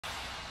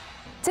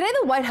Today,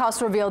 the White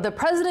House revealed that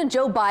President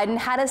Joe Biden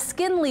had a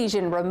skin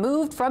lesion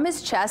removed from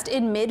his chest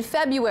in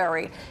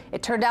mid-February.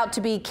 It turned out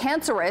to be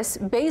cancerous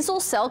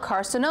basal cell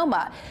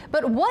carcinoma.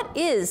 But what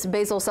is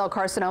basal cell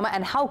carcinoma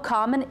and how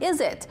common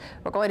is it?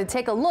 We're going to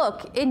take a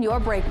look in your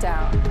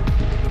breakdown.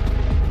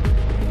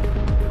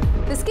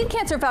 The Skin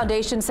Cancer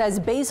Foundation says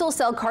basal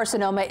cell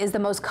carcinoma is the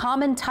most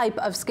common type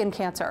of skin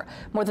cancer.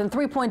 More than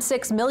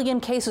 3.6 million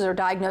cases are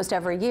diagnosed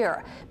every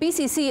year.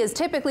 BCC is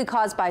typically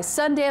caused by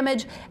sun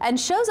damage and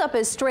shows up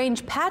as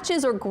strange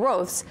patches or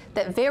growths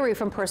that vary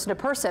from person to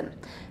person.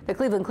 The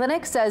Cleveland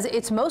Clinic says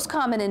it's most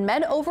common in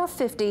men over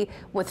 50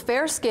 with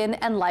fair skin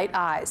and light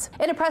eyes.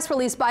 In a press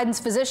release, Biden's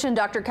physician,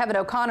 Dr. Kevin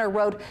O'Connor,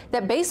 wrote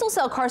that basal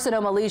cell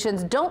carcinoma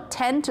lesions don't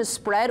tend to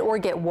spread or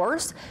get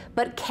worse,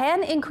 but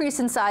can increase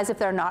in size if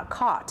they're not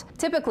caught.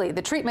 Typically,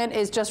 the treatment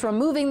is just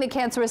removing the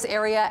cancerous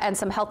area and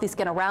some healthy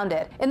skin around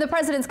it. In the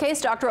president's case,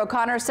 Dr.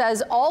 O'Connor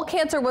says all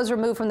cancer was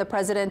removed from the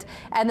president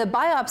and the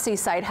biopsy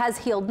site has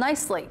healed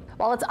nicely.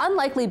 While it's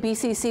unlikely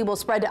BCC will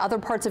spread to other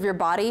parts of your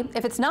body,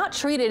 if it's not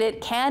treated, it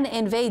can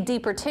invade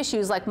deeper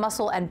tissues like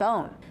muscle and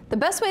bone. The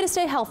best way to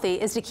stay healthy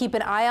is to keep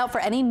an eye out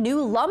for any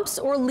new lumps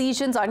or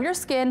lesions on your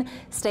skin,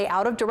 stay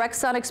out of direct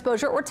sun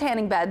exposure or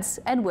tanning beds,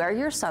 and wear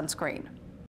your sunscreen.